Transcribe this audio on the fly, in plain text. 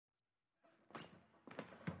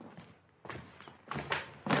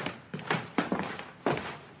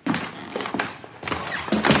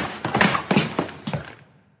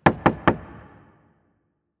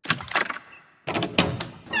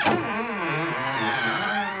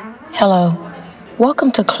Hello.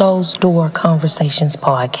 Welcome to Closed Door Conversations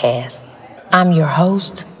Podcast. I'm your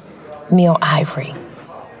host, Mill Ivory.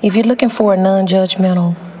 If you're looking for a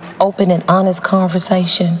non-judgmental, open and honest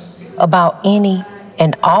conversation about any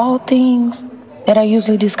and all things that are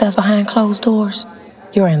usually discussed behind closed doors,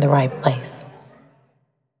 you're in the right place.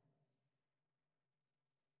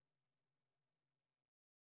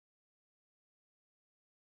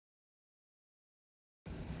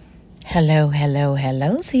 Hello,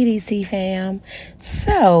 CDC fam.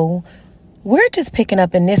 So, we're just picking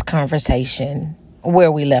up in this conversation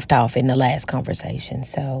where we left off in the last conversation.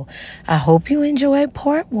 So, I hope you enjoyed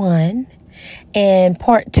part 1. And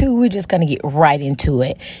part 2, we're just going to get right into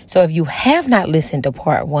it. So, if you have not listened to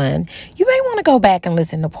part 1, you may want to go back and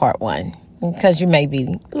listen to part 1. Because you may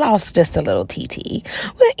be lost just a little TT.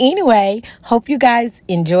 But anyway, hope you guys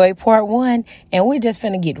enjoyed part 1. And we're just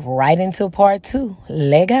going to get right into part 2.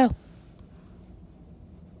 Let go.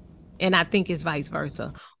 And I think it's vice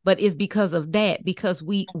versa. But it's because of that, because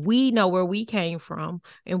we know where we came from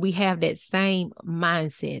and we have that same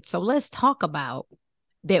mindset. So let's talk about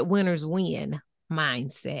that winners win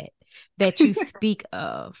mindset that you speak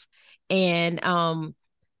of. And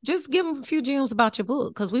just give them a few gems about your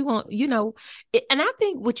book, because we want, and I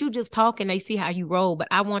think what you just talking, they see how you roll, but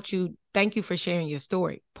I want you, thank you for sharing your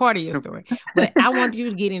story, part of your story, but I want you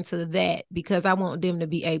to get into that, because I want them to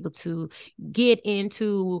be able to get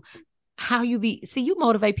into how you you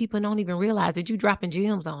motivate people and don't even realize that you dropping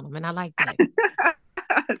gems on them. And I like that.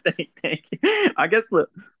 Thank you. I guess the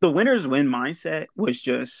winners win mindset was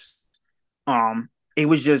just, it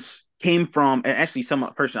was just came from, and actually some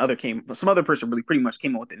other person really pretty much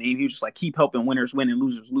came up with the name. He was just like, keep helping winners win and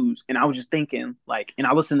losers lose. And I was just thinking like, and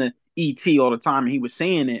I listen to ET all the time and he was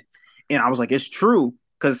saying it. And I was like, it's true.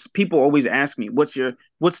 Because people always ask me, what's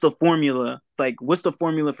the formula? Like, what's the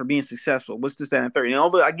formula for being successful? What's this, that, and third?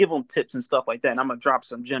 I give them tips and stuff like that. And I'm going to drop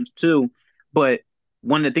some gems too. But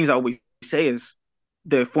one of the things I always say is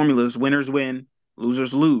the formula is winners win,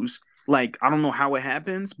 losers lose. Like, I don't know how it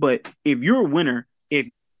happens, but if you're a winner, if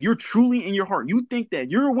you're truly in your heart, you think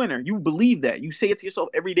that you're a winner, you believe that, you say it to yourself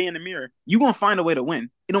every day in the mirror, you're going to find a way to win.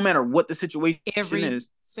 It don't matter what the situation is.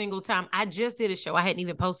 Single time. I just did a show. I hadn't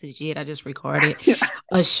even posted it yet. I just recorded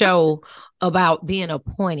a show about being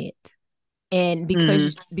appointed. And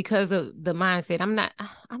because of the mindset,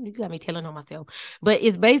 you got me telling on myself, but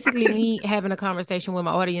it's basically me having a conversation with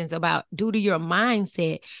my audience about, due to your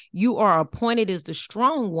mindset, you are appointed as the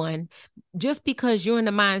strong one, just because you're in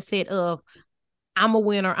the mindset of, I'm a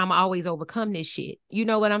winner, I'm always overcome this shit. You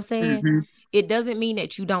know what I'm saying? Mm-hmm. It doesn't mean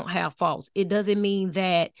that you don't have faults. It doesn't mean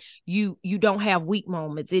that you don't have weak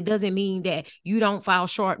moments. It doesn't mean that you don't fall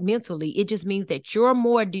short mentally. It just means that you're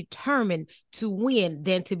more determined to win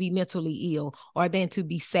than to be mentally ill, or than to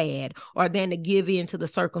be sad, or than to give in to the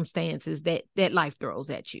circumstances that life throws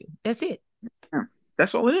at you. That's it.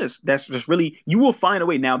 That's all it is. That's just really, you will find a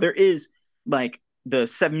way. Now, there is like the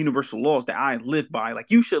 7 universal laws that I live by. Like,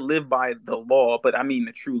 you should live by the law, but I mean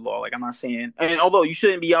the true law. Like, I'm not saying, and although you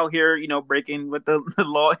shouldn't be out here, breaking what the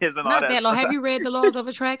law is and not all that law. stuff. Have you read the laws of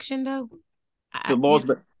attraction though?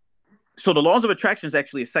 So the laws of attraction is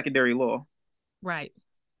actually a secondary law. Right.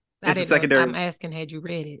 I'm asking, had you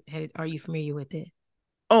read it? Are you familiar with it?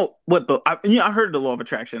 Oh, I heard of the law of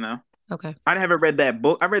attraction now. Okay. I haven't read that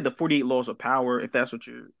book. I read the 48 Laws of Power, if that's what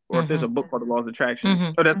if there's a book called The Laws of Attraction.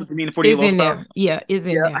 Mm-hmm. Oh, that's what you mean, the 48 Laws of Power? Yeah, is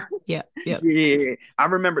in there. Yeah. Yeah. I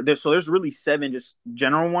remember there's really 7 just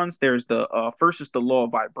general ones. There's the first is the law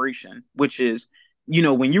of vibration, which is,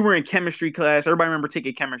 when you were in chemistry class, everybody remember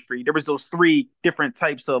taking chemistry. There was those 3 different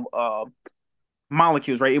types of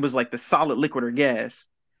molecules, right? It was like the solid, liquid, or gas.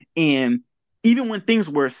 And even when things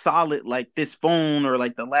were solid, like this phone or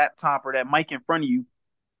like the laptop or that mic in front of you,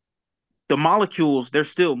 the molecules, they're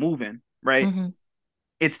still moving, right? Mm-hmm.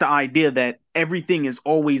 It's the idea that everything is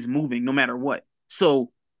always moving no matter what.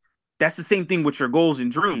 So that's the same thing with your goals and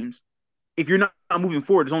dreams. If you're not moving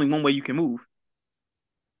forward, there's only one way you can move.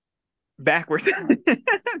 Backwards.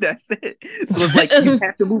 That's it. So it's like you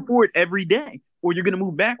have to move forward every day, or you're going to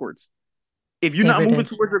move backwards. If you're not moving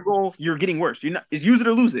towards your goal, you're getting worse. It's use it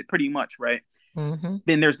or lose it, pretty much, right? Mm-hmm.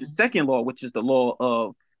 Then there's the second law, which is the law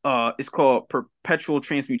of it's called perpetual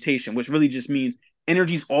transmutation, which really just means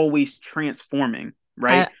energy's always transforming,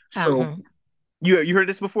 right? You heard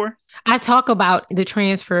this before? I talk about the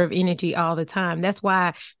transfer of energy all the time. That's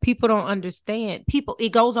why people don't understand.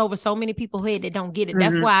 It goes over so many people's head that don't get it. Mm-hmm.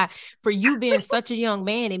 That's why, for you being such a young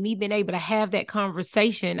man and me being able to have that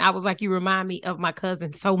conversation, I was like, you remind me of my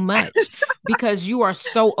cousin so much because you are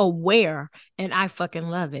so aware, and I fucking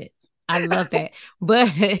love it. I love that. But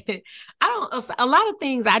a lot of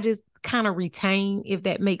things kind of retain, if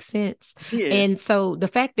that makes sense. Yeah. And so the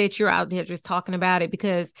fact that you're out there just talking about it,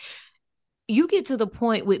 because you get to the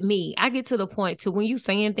point with me, I get to the point to when you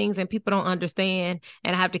saying things and people don't understand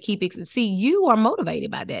and I have to keep it. See, you are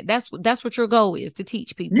motivated by that. That's what your goal is, to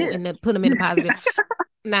teach people and to put them in the positive.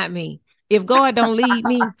 Not me. If God don't lead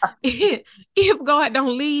me, if God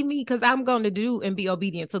don't lead me, because I'm going to do and be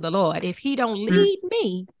obedient to the Lord. If he don't lead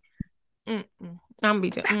me, I'm going to be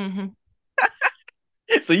just,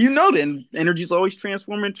 So then energy's always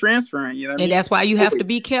transforming, transferring, you know what I mean? that's why you have to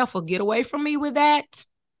be careful. Get away from me with that.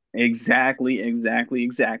 Exactly.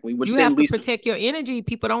 Which you then have to protect your energy.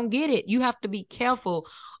 People don't get it. You have to be careful.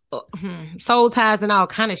 Soul ties and all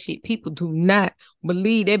kind of shit. People do not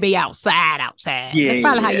believe they be outside. Yeah, That's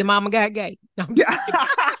probably how your mama got gay. I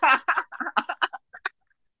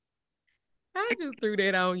just threw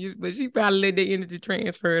that on you, but she probably let the energy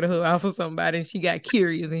transfer to her off of somebody and she got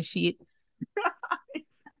curious and shit.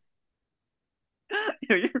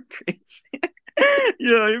 Yo, you're crazy.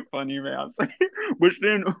 Yeah, you're funny, man. Which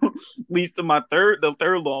then leads to the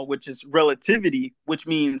third law, which is relativity, which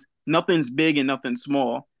means nothing's big and nothing's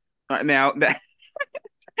small. Now that,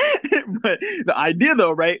 but the idea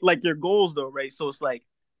though, right? Like your goals though, right? So it's like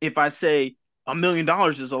if I say $1 million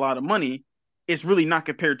is a lot of money, it's really not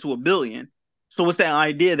compared to 1 billion. So it's that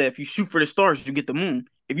idea that if you shoot for the stars, you get the moon.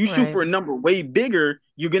 If you shoot for a number way bigger,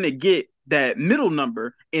 you're gonna get that middle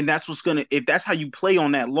number, and that's if that's how you play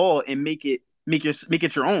on that law and make it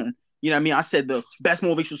your own. You know what I mean? I said the best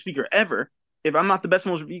motivational speaker ever. If I'm not the best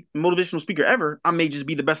motivational speaker ever, I may just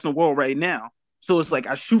be the best in the world right now. So it's like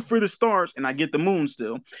I shoot for the stars and I get the moon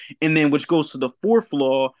still. And then which goes to the fourth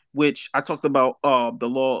law, which I talked about, the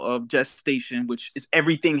law of gestation, which is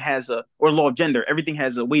or law of gender, everything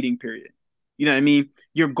has a waiting period. You know what I mean?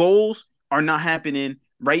 Your goals are not happening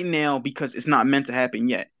right now because it's not meant to happen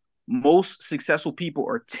yet. Most successful people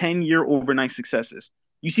are 10-year overnight successes.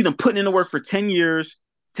 You see them putting in the work for 10 years,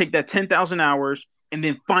 take that 10,000 hours, and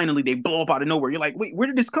then finally they blow up out of nowhere. You're like, wait, where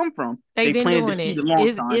did this come from? They planted the seed a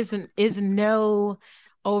long time. Is no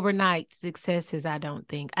overnight successes, I don't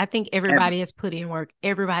think. I think everybody has put in work.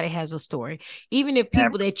 Everybody has a story. Even if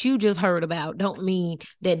people that you just heard about don't mean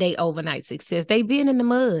that they overnight success. They've been in the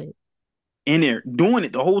mud. In there doing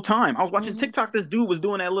it the whole time. I was watching TikTok. This dude was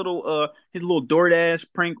doing that his little DoorDash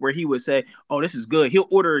prank where he would say, "Oh, this is good." He'll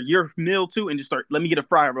order your meal too and just start, "Let me get a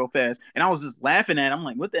fry real fast." And I was just laughing at it. I'm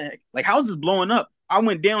like, "What the heck? Like, how's this blowing up?" I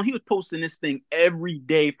went down. He was posting this thing every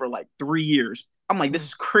day for like 3 years. I'm like, this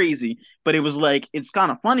is crazy. But it was like, it's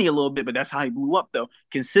kind of funny a little bit, but that's how he blew up though.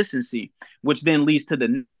 Consistency, which then leads to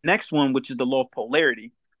the next one, which is the law of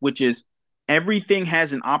polarity, which is everything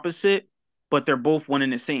has an opposite, but they're both one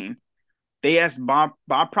and the same. They asked Bob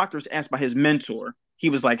Proctor was asked by his mentor. He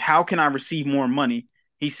was like, "How can I receive more money?"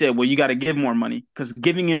 He said, "Well, you got to give more money because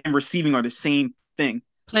giving and receiving are the same thing."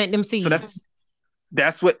 Plant them seeds. So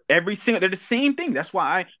that's what they're the same thing. That's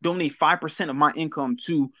why I donate 5% of my income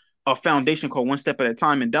to a foundation called One Step at a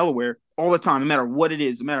Time in Delaware all the time, no matter what it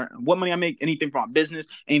is, no matter what money I make, anything from my business,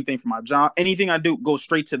 anything from my job, anything I do goes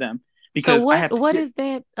straight to them. Because so what is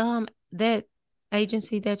that that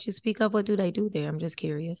agency that you speak of? What do they do there? I'm just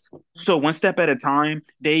curious. So One Step at a Time,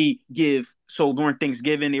 they give, so during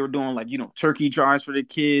Thanksgiving, they were doing like, turkey drives for the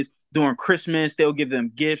kids. During Christmas, they'll give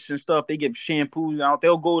them gifts and stuff. They give shampoos out.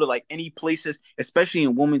 They'll go to like any places, especially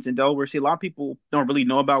in Wilmington, Delaware. See, a lot of people don't really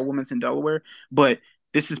know about Wilmington, Delaware, but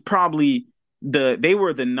this is probably they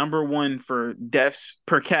were the number one for deaths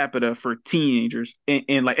per capita for teenagers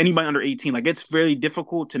and like anybody under 18. Like it's very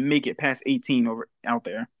difficult to make it past 18 out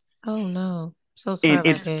there. Oh no. So sorry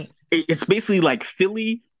about that. It's basically like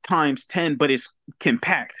Philly times 10, but it's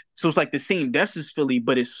compact. So it's like the same deaths as Philly,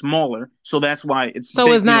 but it's smaller. So that's why it's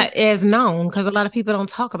it's not as known because a lot of people don't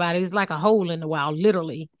talk about it. It's like a hole in the wall,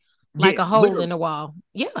 literally. Like a hole in the wall.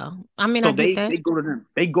 Yeah. I mean, so I get that. They go to them.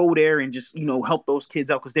 They go there and just, help those kids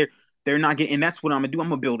out because they're not getting, and that's what I'm gonna do. I'm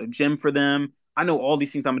gonna build a gym for them. I know all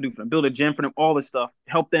these things I'm gonna do for them. Build a gym for them, all this stuff.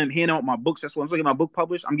 Help them, hand out my books. That's what I'm getting my book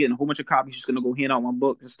published. I'm getting a whole bunch of copies. Just gonna go hand out my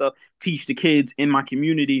books and stuff. Teach the kids in my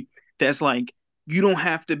community. That's like, you don't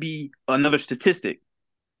have to be another statistic.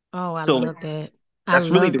 Oh, I love that. That's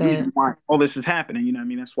really the reason why all this is happening. You know what I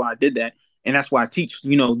mean? That's why I did that. And that's why I teach,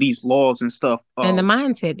 these laws and stuff. And the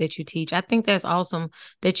mindset that you teach. I think that's awesome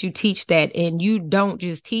that you teach that. And you don't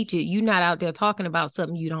just teach it. You're not out there talking about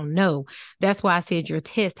something you don't know. That's why I said your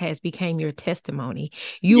test has become your testimony.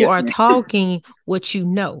 You are talking what you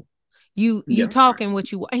know. You talking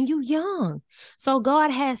what you, and you young. So God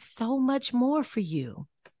has so much more for you.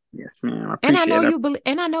 Yes, ma'am. I know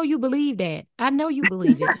you believe that. I know you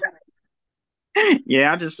believe it.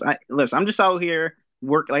 Yeah, listen, I'm just out here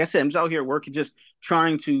like I said, I'm just out here working, just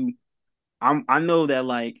trying to I know that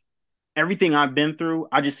like everything I've been through,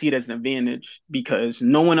 I just see it as an advantage because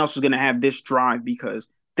no one else is gonna have this drive because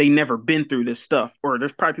they never been through this stuff. Or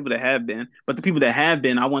there's probably people that have been, but the people that have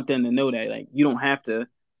been, I want them to know that like you don't have to.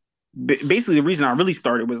 Basically, the reason I really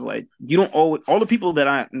started was like you don't all the people that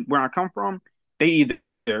I where I come from, they either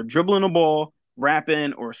they're dribbling a ball,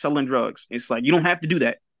 rapping, or selling drugs. It's like you don't have to do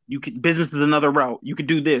that. You could business is another route. You could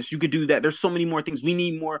do this. You could do that. There's so many more things. We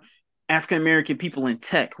need more African American people in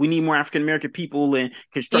tech. We need more African American people in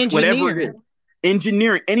construction, whatever it is, Engineering.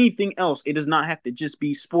 engineering, anything else. It does not have to just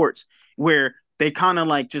be sports where they kind of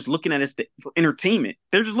like just looking at us for entertainment.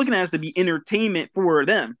 They're just looking at us to be entertainment for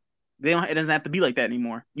them. They don't. It doesn't have to be like that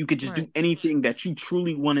anymore. You could just do Right. anything that you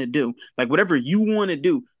truly want to do, like whatever you want to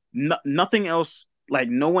do. Nothing else. Like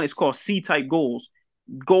no one is called C type goals.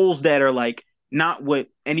 Goals that are like not what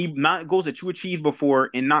any not goals that you achieved before,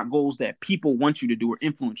 and not goals that people want you to do or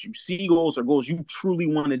influence you. C goals are goals you truly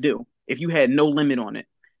want to do. If you had no limit on it,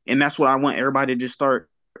 and that's what I want everybody to just start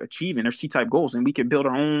achieving. Their C type goals, and we can build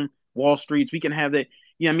our own Wall Streets. We can have that.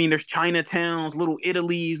 You know what I mean? There's Chinatowns, little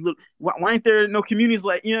Italy's, little why aren't there no communities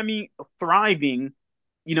like, you know what I mean, thriving,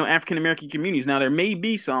 African American communities? Now there may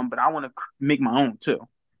be some, but I want to make my own too.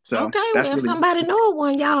 So Okay, that's well, if really somebody know of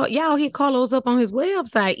one, y'all hit Carlos up on his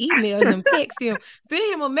website, email him, text him,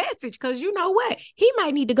 send him a message, because you know what? He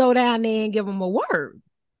might need to go down there and give him a word.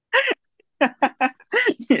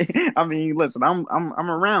 I mean, listen, I'm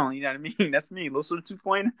around, you know what I mean? That's me, Little Soda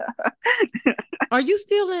 2.0. Are you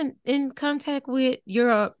still in contact with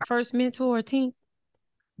your first mentor, Tink?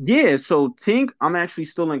 Yeah, so Tink, I'm actually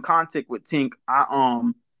still in contact with Tink.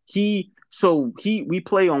 He we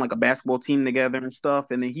play on like a basketball team together and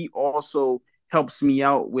stuff, and then he also helps me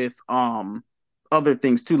out with other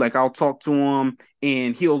things too. Like I'll talk to him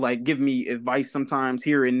and he'll like give me advice sometimes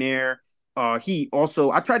here and there. He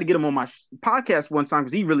also I tried to get him on my podcast one time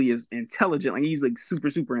because he really is intelligent. Like he's like super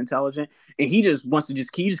super intelligent, and he just wants to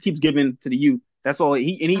just he just keeps giving to the youth. That's all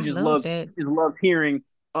he I just love loves that. he just loves hearing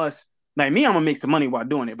us. Like me, I'm gonna make some money while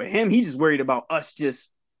doing it, but him, he just worried about us just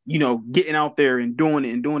getting out there and doing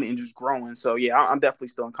it and just growing. So yeah, I'm definitely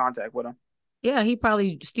still in contact with him Yeah, he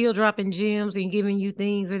probably still dropping gems and giving you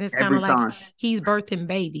things, and it's kind of every like time. he's birthing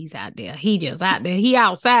babies out there. He just out there. He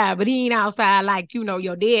outside, but he ain't outside like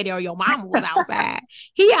your daddy or your mama was outside.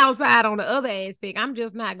 He outside on the other aspect. I'm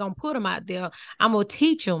just not gonna put him out there. I'm gonna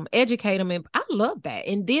teach him, educate him, and I love that,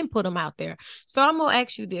 and then put him out there. So I'm gonna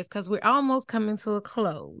ask you this because we're almost coming to a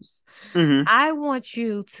close. Mm-hmm. I want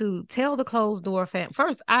you to tell the closed door fam.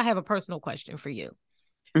 First, I have a personal question for you.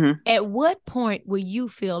 Mm-hmm. At what point will you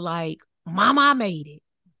feel like, Mama, I made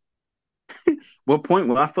it? What point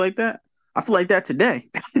will I feel like that? I feel like that today.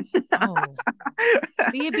 Oh,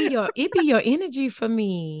 see, it be your energy for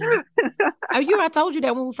me. I told you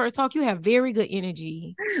that when we first talked, you have very good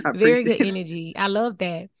energy. I Very good appreciate it. energy. I love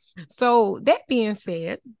that. So that being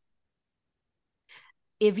said,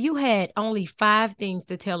 if you had only 5 things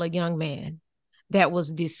to tell a young man that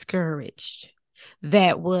was discouraged,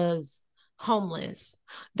 that was homeless,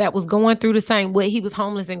 that was going through the same way, he was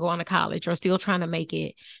homeless and going to college or still trying to make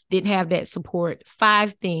it, didn't have that support,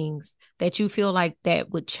 5 things that you feel like that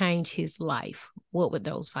would change his life, what would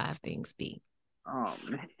those 5 things be? Oh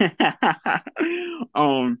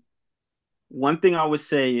man. One thing I would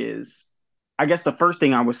say is, I guess the first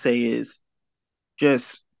thing I would say is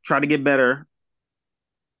just try to get better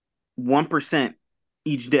 1%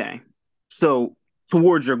 each day. So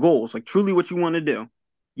towards your goals, like truly what you want to do.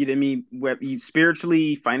 You know what I mean? Whether you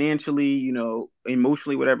spiritually, financially,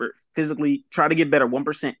 emotionally, whatever, physically, try to get better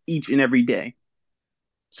 1% each and every day.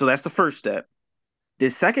 So that's the first step. The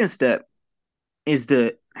second step is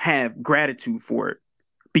to have gratitude for it,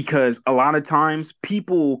 because a lot of times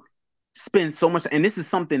people spend so much, and this is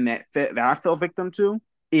something that I fell victim to,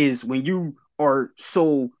 is when you are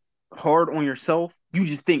so hard on yourself, you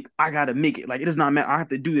just think I gotta make it. Like it does not matter. I have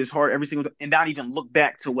to do this hard every single time, and not even look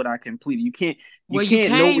back to what I completed. You Where you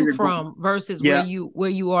can't know where came you're going. from versus where Yeah.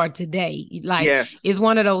 you are today. Like Yes. it's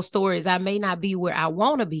one of those stories. I may not be where I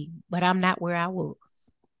want to be, but I'm not where I was.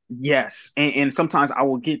 Yes. And sometimes I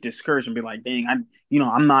will get discouraged and be like, dang,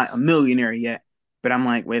 I'm not a millionaire yet. But I'm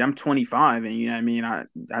like, wait, I'm 25, and you know what I mean? I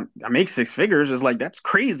make 6 figures. It's like that's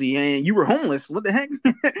crazy. And you were homeless. What the heck?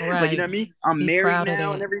 Like, you know what I Right. mean? I'm Be married proud of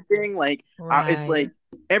now and that. everything. Like it's Right. like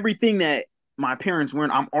everything that my parents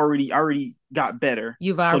weren't, I already got better.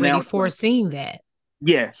 You've So already now it's like, foreseen that.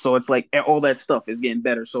 yeah, so it's like all that stuff is getting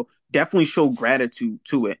better. So definitely show gratitude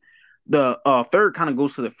to it. The third kind of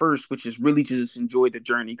goes to the first, which is really just enjoy the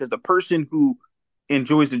journey, because the person who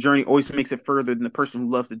enjoys the journey always makes it further than the person who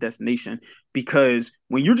loves the destination. Because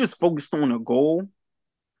when you're just focused on a goal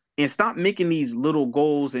and stop making these little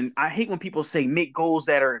goals. And I hate when people say make goals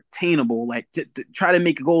that are attainable, like to try to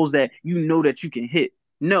make goals that you know that you can hit.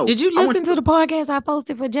 No, Did you I want listen to the podcast I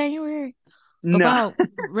posted for January no, about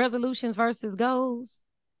resolutions versus goals?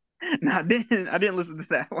 no, I didn't listen to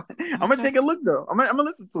that one. I'm gonna Okay. take a look though. I'm gonna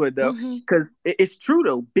listen to it though, Mm-hmm. because it's true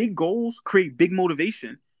though. Big goals create big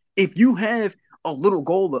motivation. If you have a little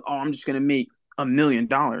goal of, oh, I'm just gonna make $1 million.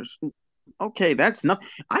 Okay, that's not.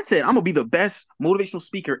 I said I'm gonna be the best motivational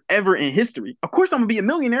speaker ever in history. Of course, I'm gonna be a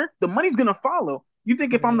millionaire. The money's gonna follow. You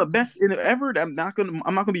think if I'm the Correct. best in ever, I'm not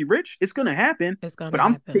gonna be rich? It's gonna happen. It's gonna But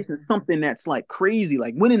I'm happen. chasing something that's like crazy,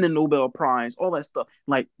 like winning the Nobel Prize, all that stuff,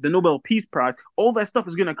 like the Nobel Peace Prize. All that stuff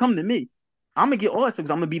is gonna come to me. I'm gonna get all that stuff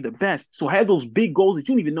because I'm gonna be the best. So have those big goals that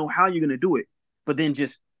you don't even know how you're gonna do it, but then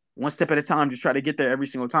just one step at a time, just try to get there every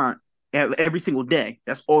single time, every single day.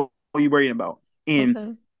 That's all you're worrying about. And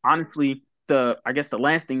Okay. honestly, the I guess the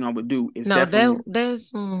last thing I would do is No, definitely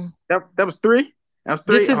there's that was three. That was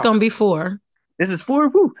this three. is Oh, gonna be 4. this is four.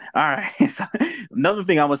 Woo. All right. So, another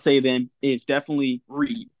thing I would say then is definitely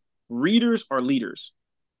read. Readers are leaders.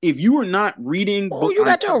 If you are not reading Oh, book, you I'm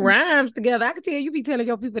got your telling you, rhymes together. I can tell you be telling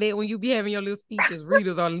your people that when you be having your little speeches,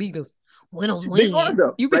 readers are leaders. Winners they are win.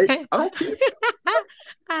 though, You be right? I don't care.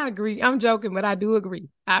 I agree. I'm joking, but I do agree.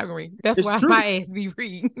 I agree. That's It's why true. my ass be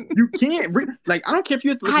reading. You can't read. Like I don't care if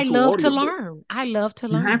you have to I listen to an love to audio book. learn. I love to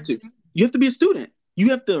You have learn. to. You have to be a student. You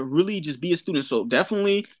have to really just be a student. So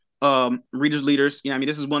definitely, readers leaders. You know, I mean,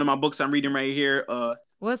 this is one of my books I'm reading right here.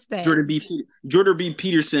 What's that? Jordan B.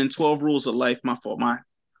 Peterson, 12 Rules of Life. My fault. My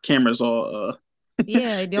camera's all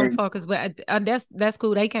Yeah, it don't and focus, but that's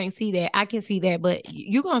cool. They can't see that. I can see that, but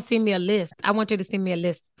you gonna send me a list. I want you to send me a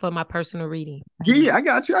list for my personal reading. yeah, I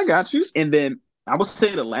got you. I got you. And then I would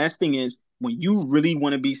say the last thing is when you really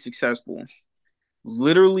want to be successful,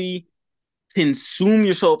 literally consume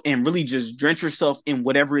yourself and really just drench yourself in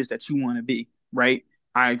whatever it is that you want to be, right?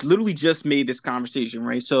 I literally just made this conversation,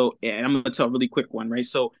 right? So, and I'm gonna tell a really quick one, right?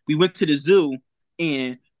 So we went to the zoo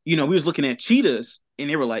and we was looking at cheetahs and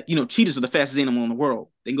they were like, cheetahs are the fastest animal in the world.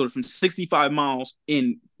 They can go from 65 miles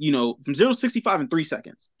in, from 0 to 65 in 3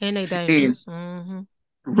 seconds. And they And dangerous. Mm-hmm.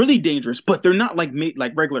 really dangerous, but they're not like made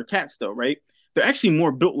like regular cats though, right? They're actually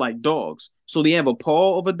more built like dogs. So they have a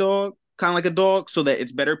paw of a dog, kind of like a dog, so that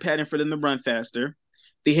it's better pattern for them to run faster.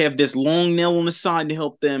 They have this long nail on the side to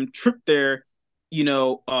help them trip their,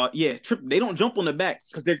 trip. They don't jump on the back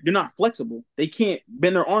because they're not flexible. They can't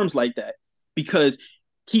bend their arms like that because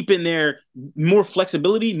keeping their more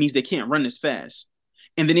flexibility means they can't run as fast.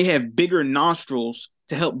 And then they have bigger nostrils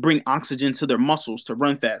to help bring oxygen to their muscles to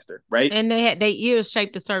run faster, right? And they had their ears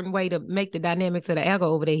shaped a certain way to make the dynamics of the air go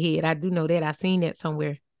over their head. I do know that. I seen that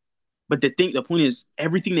somewhere. But the point is,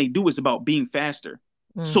 everything they do is about being faster.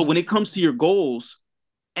 So Mm. when it comes to your goals,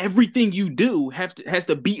 everything you do has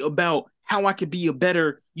to be about how I could be a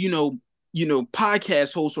better,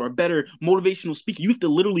 podcast host or a better motivational speaker. You have to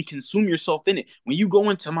literally consume yourself in it. When you go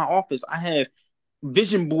into my office, I have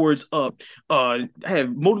vision boards up. I have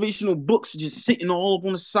motivational books just sitting all up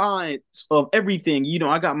on the sides of everything.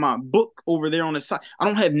 I got my book over there on the side. I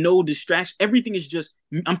don't have no distraction. Everything is just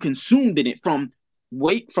I'm consumed in it from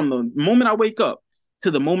the moment I wake up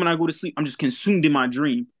to the moment I go to sleep. I'm just consumed in my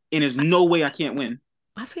dream, and there's no way I can't win.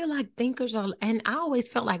 I feel like thinkers are, and I always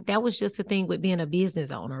felt like that was just the thing with being a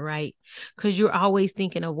business owner, right? Because you're always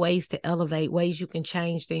thinking of ways to elevate, ways you can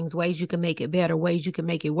change things, ways you can make it better, ways you can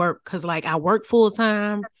make it work. Because, like, I work full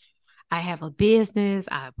time, I have a business,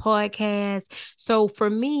 I have podcasts. So for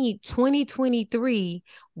me, 2023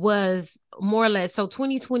 was more or less, so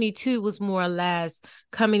 2022 was more or less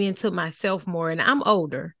coming into myself more. And I'm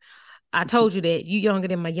older. I told you that you younger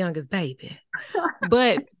than my youngest baby.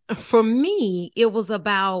 But for me, it was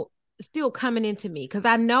about still coming into me because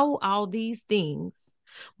I know all these things,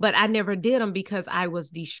 but I never did them because I was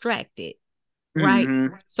distracted. Right.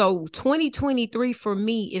 Mm-hmm. So 2023 for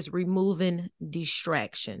me is removing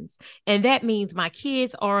distractions. And that means my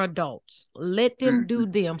kids are adults. Let them do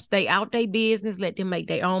them. Stay out their business. Let them make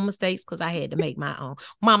their own mistakes because I had to make my own.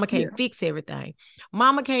 Mama can't fix everything.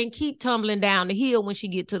 Mama can't keep tumbling down the hill when she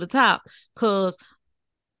get to the top because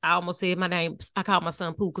I almost said my name. I called my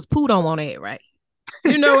son Pooh because Pooh don't want that, right?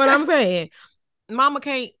 You know what I'm saying? Mama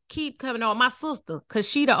can't keep coming on my sister because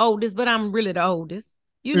she the oldest, but I'm really the oldest.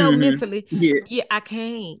 Mentally. Yeah, I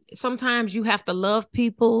can't. Sometimes you have to love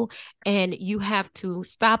people and you have to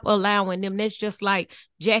stop allowing them. That's just like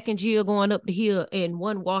Jack and Jill going up the hill and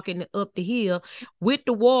one walking up the hill with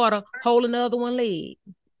the water, holding the other one leg.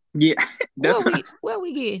 Yeah. Where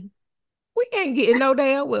we getting? We ain't getting no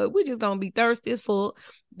damn well. We just gonna be thirsty as fuck.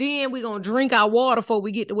 Then we gonna drink our water before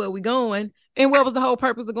we get to where we going. And what was the whole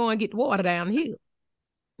purpose of going to get the water down the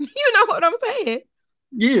hill? You know what I'm saying?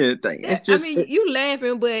 Yeah, it's I just mean, you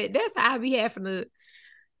laughing, but that's how I be having to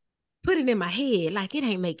put it in my head. Like, it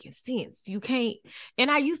ain't making sense. You can't.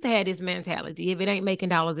 And I used to have this mentality: if it ain't making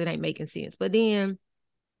dollars, it ain't making sense. But then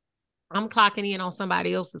I'm clocking in on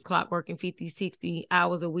somebody else's clock, working 50, 60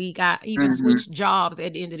 hours a week. I even switched jobs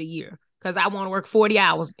at the end of the year because I want to work 40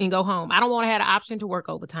 hours and go home. I don't want to have the option to work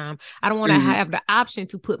overtime. I don't want to have the option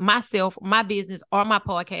to put myself, my business, or my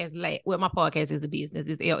podcast. Well, my podcast is a business,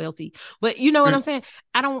 it's LLC. But you know what I'm saying?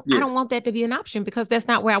 I don't want that to be an option because that's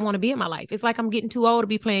not where I want to be in my life. It's like I'm getting too old to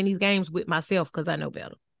be playing these games with myself because I know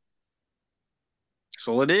better.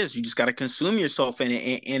 So it is. You just got to consume yourself in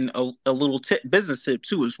it. And a little business tip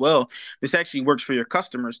too, as well. This actually works for your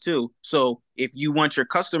customers too. So if you want your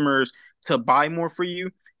customers to buy more for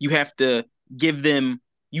you, you have to give them,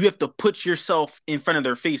 you have to put yourself in front of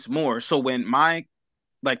their face more. So when my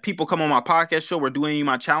like people come on my podcast show, we're doing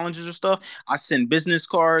my challenges or stuff. I send business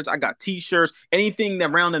cards, I got t-shirts, anything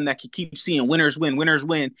that around them that can keep seeing winners win, winners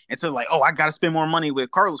win. And so like, oh, I gotta spend more money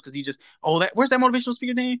with Carlos because he just, oh, that where's that motivational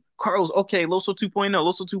speaker name? Carlos, okay, Loso 2.0,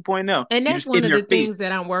 Loso 2.0. And You're that's just one in of your the things face.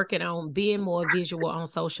 that I'm working on, being more visual on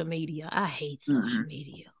social media. I hate social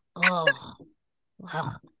media. Oh,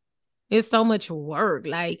 it's so much work.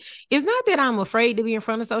 Like, it's not that I'm afraid to be in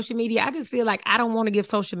front of social media. I just feel like I don't want to give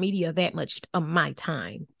social media that much of my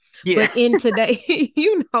time. Yeah. But in today,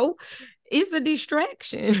 it's a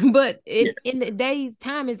distraction. But in the day's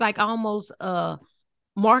time, it's like almost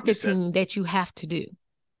marketing that you have to do.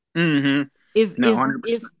 Is No,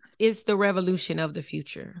 100%. It's the revolution of the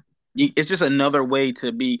future. It's just another way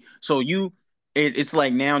to be. So it's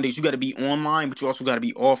like nowadays you got to be online, but you also got to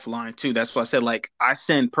be offline too. That's why I said like I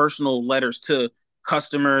send personal letters to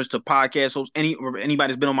customers, to podcast hosts, anybody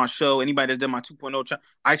that's been on my show, anybody that's done my 2.0 channel.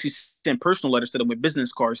 I actually send personal letters to them with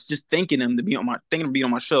business cards, just thanking them to be on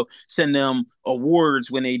my show. Send them awards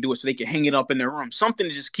when they do it, so they can hang it up in their room. Something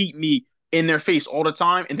to just keep me in their face all the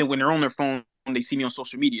time, and then when they're on their phone, they see me on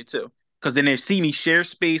social media too. Because then they see me share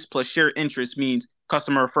space plus share interest means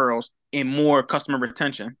customer referrals and more customer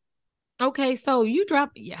retention. Okay, so you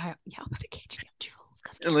drop, y'all better catch them jewels.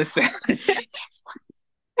 Listen, Yes,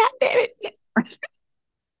 God damn it.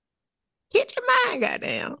 Get your mind,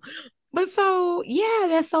 goddamn. But so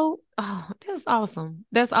that's that's awesome.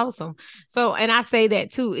 That's awesome. So, and I say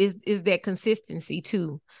that too, is that consistency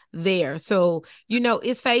too there. So,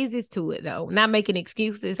 it's phases to it though. Not making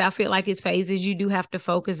excuses. I feel like it's phases. You do have to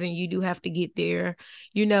focus and you do have to get there,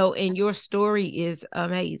 and your story is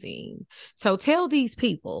amazing. So tell these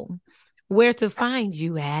people where to find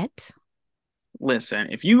you at. listen,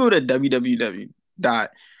 if you go to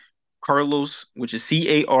www.carlos, which is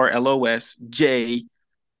Carlos J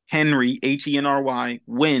Henry Henry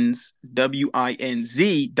wins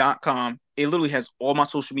WINZ.com. It literally has all my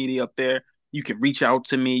social media up there. You can reach out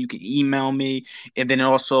to me, you can email me, and then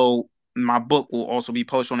also my book will also be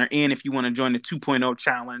posted on there. And if you want to join the 2.0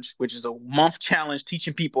 challenge, which is a month challenge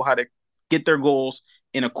teaching people how to get their goals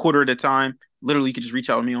in a quarter at a time, literally you can just reach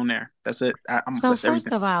out to me on there. That's it. So that's first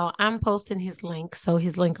everything. of all, I'm posting his link, so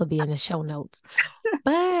his link will be in the show notes.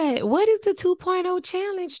 But what is the 2.0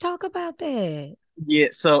 challenge? Talk about that. Yeah,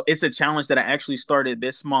 so it's a challenge that I actually started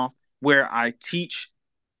this month where I teach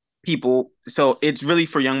people. So it's really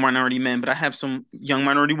for young minority men, but I have some young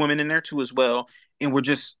minority women in there too as well. And we're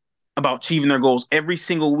just about achieving their goals. Every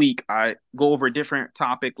single week, I go over a different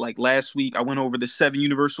topic. Like last week, I went over the 7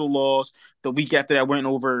 universal laws. The week after that, I went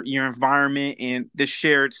over your environment and the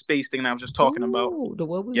shared space thing that I was just talking about. The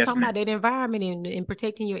what we was Yes, talking ma'am. about, that environment and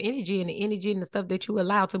protecting your energy, and the energy and the stuff that you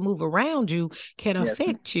allow to move around you can Yes, ma'am.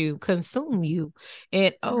 affect you, consume you.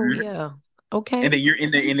 And yeah. And Okay. then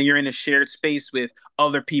you're in a shared space with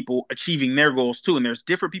other people achieving their goals too. And there's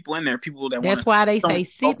different people in there, people that want That's to why they say,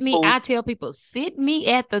 upload. I tell people, sit me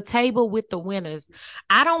at the table with the winners.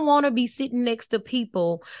 I don't want to be sitting next to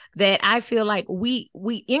people that I feel like we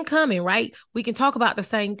incoming, right? We can talk about the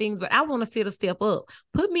same things, but I want to sit a step up.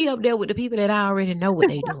 Put me up there with the people that I already know what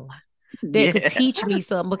they doing, that could Yeah. teach me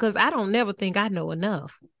something, because I don't never think I know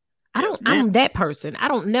enough. Yes, ma'am. I'm that person. I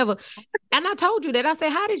don't never, and I told you that. I said,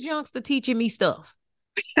 how this youngster teaching me stuff?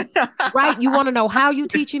 Right? You want to know how you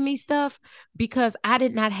teaching me stuff? Because I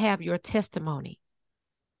did not have your testimony.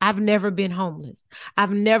 I've never been homeless.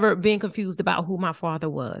 I've never been confused about who my father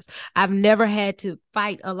was. I've never had to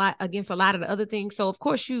fight a lot against a lot of the other things. So of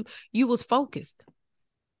course you was focused.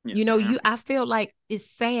 Yes, ma'am. I feel like it's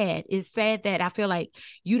sad. It's sad that I feel like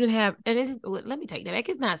you didn't have, and let me take that back.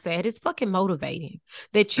 It's not sad. It's fucking motivating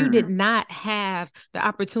that you did not have the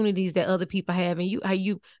opportunities that other people have. And you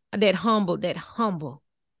that humble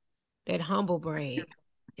brag.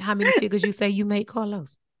 How many figures you say you made,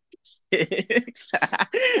 Carlos?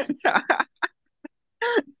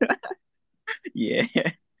 Yeah.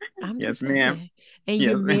 I'm Yes, just ma'am. saying. And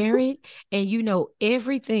you're Yes, ma'am. married and you know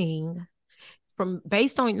everything from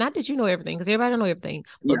based on not that you know everything because everybody don't know everything,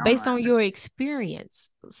 but Yeah, I'm based not. on your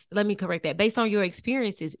experience. Let me correct that. Based on your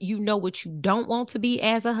experiences, you know what you don't want to be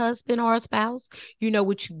as a husband or a spouse. You know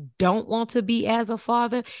what you don't want to be as a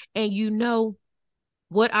father, and you know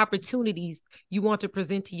what opportunities you want to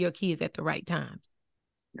present to your kids at the right time.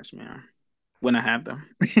 Yes, ma'am. When I have them.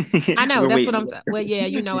 I know We're that's what waiting. I'm. Well, yeah,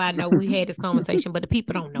 I know we had this conversation, but the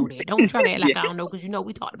people don't know that. Don't try to act like Yeah. I don't know because you know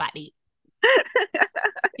we talked about it.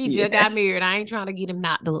 He just Yeah. got married. I ain't trying to get him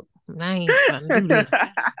knocked up. I ain't trying to do this.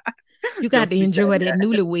 You Don't got to speak that enjoy that yet.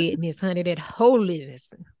 newlywedness, honey, that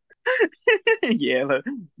holiness. Yeah, look,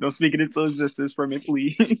 don't speak it into existence for me,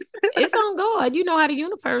 please. It's on God. You know how the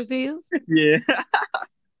universe is. Yeah.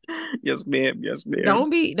 Yes, ma'am. Yes, ma'am.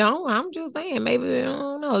 Don't. I'm just saying, maybe, I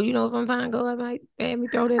don't know. You know, sometimes God might let me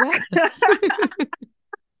throw that out there.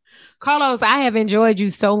 Carlos, I have enjoyed you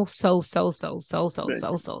so much,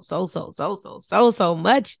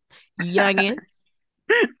 youngin.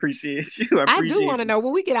 Appreciate you. I I do appreciate want to know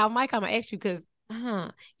when we get out, Mike. I'm gonna ask you because,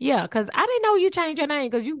 yeah, because I didn't know you changed your name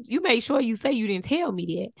because you made sure you say you didn't tell me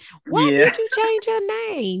that. Why Yeah. did you change your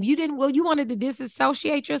name? You didn't. Well, you wanted to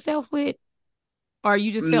disassociate yourself with, or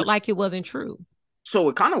you just felt like it wasn't true. So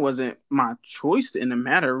it kind of wasn't my choice in the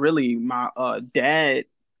matter, really. My dad,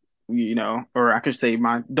 or I could say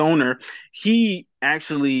my donor, he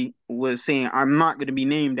actually was saying I'm not going to be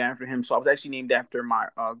named after him. So I was actually named after my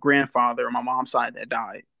grandfather on my mom's side that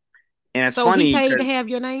died. And it's So he funny paid to because have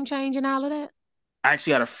your name change and all of that. I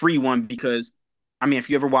actually got a free one because, I mean, if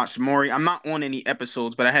you ever watched Maury, I'm not on any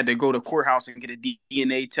episodes, but I had to go to courthouse and get a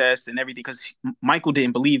DNA test and everything because Michael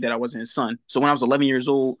didn't believe that I wasn't his son. So when I was 11 years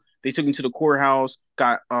old, they took me to the courthouse,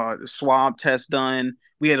 got the swab test done.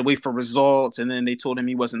 We had to wait for results, and then they told him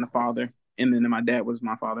he wasn't the father, and then my dad was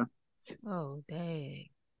my father. Oh, dang.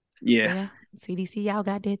 Yeah. Well, CDC, y'all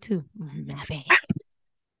got that too. My bad.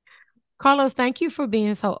 Carlos, thank you for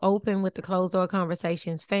being so open with the Closed Door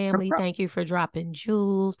Conversations family. Thank you for dropping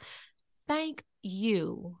jewels. Thank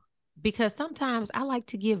you. Because sometimes I like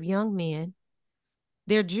to give young men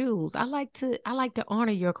their jewels. I like to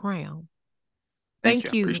honor your crown.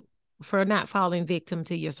 Thank you. Thank you for not falling victim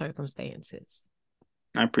to your circumstances.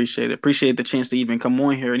 I appreciate it. Appreciate the chance to even come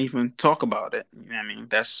on here and even talk about it. You know what I mean,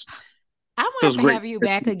 that's I'm gonna have feels to great. have you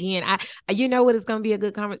back again. You know what? It's gonna be a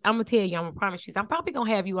good conversation. I'm gonna tell you. I'm gonna promise you. I'm probably gonna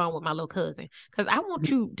have you on with my little cousin because I want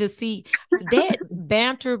you to see that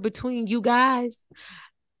banter between you guys.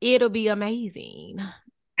 It'll be amazing.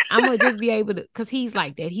 I'm gonna just be able to, because he's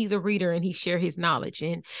like that. He's a reader and he share his knowledge.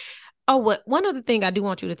 And one other thing I do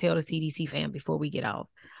want you to tell the CDC fam before we get off.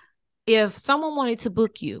 If someone wanted to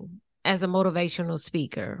book you as a motivational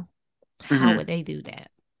speaker, how would they do that?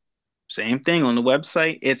 Same thing on the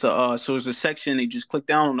website. It's so there's a section you just click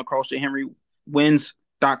down on the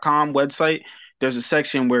CarlsJHenryWins.com website. There's a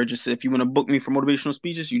section where just if you want to book me for motivational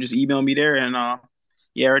speeches, you just email me there and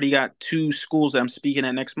yeah, I already got 2 schools that I'm speaking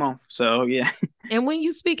at next month. So yeah. And when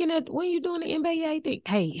you doing the NBA thing,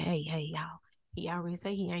 hey, y'all. He already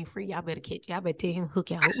say he ain't free. Y'all better catch. Y'all better tell him hook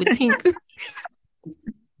y'all up with Tink.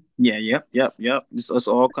 Yeah, yep. It's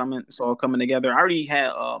all coming. It's all coming together. I already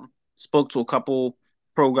had spoke to a couple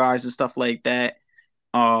pro guys and stuff like that.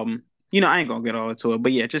 I ain't gonna get all into it,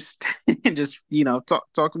 but yeah, just just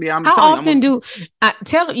talk to me. I'm How telling you, I'm often gonna. do I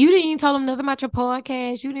tell him? You didn't even tell him nothing about your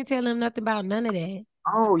podcast. You didn't tell him nothing about none of that.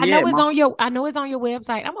 Oh I yeah, know it's on your. I know it's on your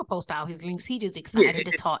website. I'm gonna post all his links. He just yeah. excited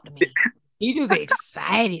to talk to me. He just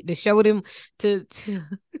excited to show them to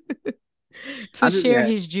I to just share yeah.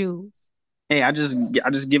 his jewels. Hey, I just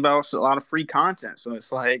give out a lot of free content, so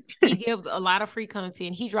it's like He gives a lot of free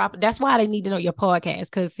content. He dropped. That's why they need to know your podcast.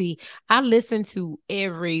 Because see, I listen to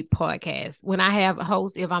every podcast when I have a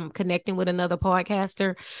host. If I'm connecting with another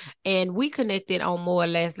podcaster, and we connected on more or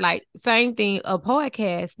less like same thing, a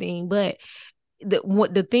podcast thing, but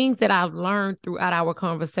the things that I've learned throughout our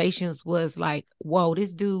conversations was like, whoa,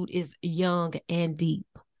 this dude is young and deep.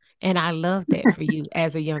 And I love that for you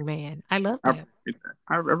as a young man. I love I, that.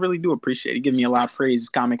 I really do appreciate it. Give me a lot of praise. It's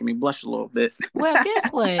kind of making me blush a little bit. Well, guess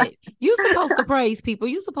what? You're supposed to praise people.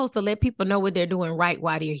 You're supposed to let people know what they're doing right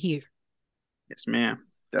while they're here. Yes, ma'am. And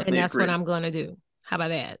Definitely that's what agree. I'm going to do. How about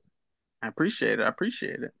that? I appreciate it. I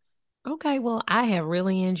appreciate it. Okay, well, I have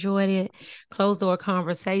really enjoyed it. Closed Door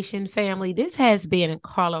Conversation family. This has been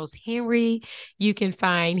Carlos Henry. You can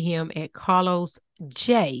find him at Carlos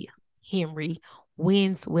J. Henry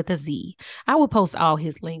Wins with a Z. I will post all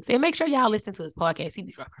his links and make sure y'all listen to his podcast. He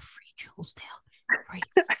be dropping free jewels down. Free.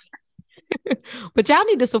 But y'all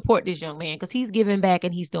need to support this young man because he's giving back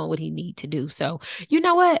and he's doing what he needs to do. So you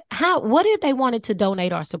know what? What if they wanted to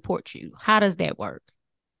donate or support you? How does that work?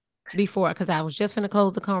 Because I was just going to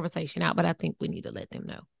close the conversation out, but I think we need to let them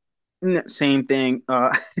know. Same thing.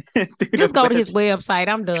 Just go to his website.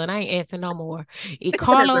 I'm done. I ain't asking no more.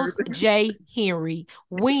 Carlos J. Henry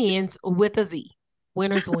wins with a Z.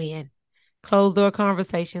 Winners win. Closed Door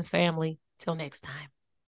Conversations, family. Till next time.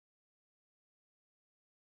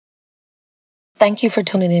 Thank you for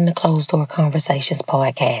tuning in to Closed Door Conversations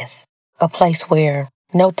podcast, a place where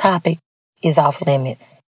no topic is off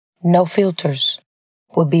limits, no filters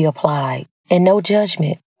will be applied, and no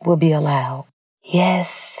judgment will be allowed.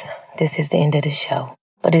 Yes, this is the end of the show,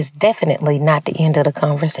 but it's definitely not the end of the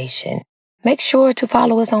conversation. Make sure to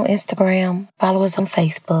follow us on Instagram, follow us on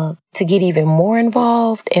Facebook. To get even more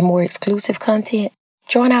involved and more exclusive content,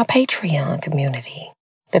 join our Patreon community.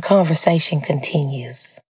 The conversation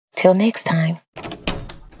continues. Till next time.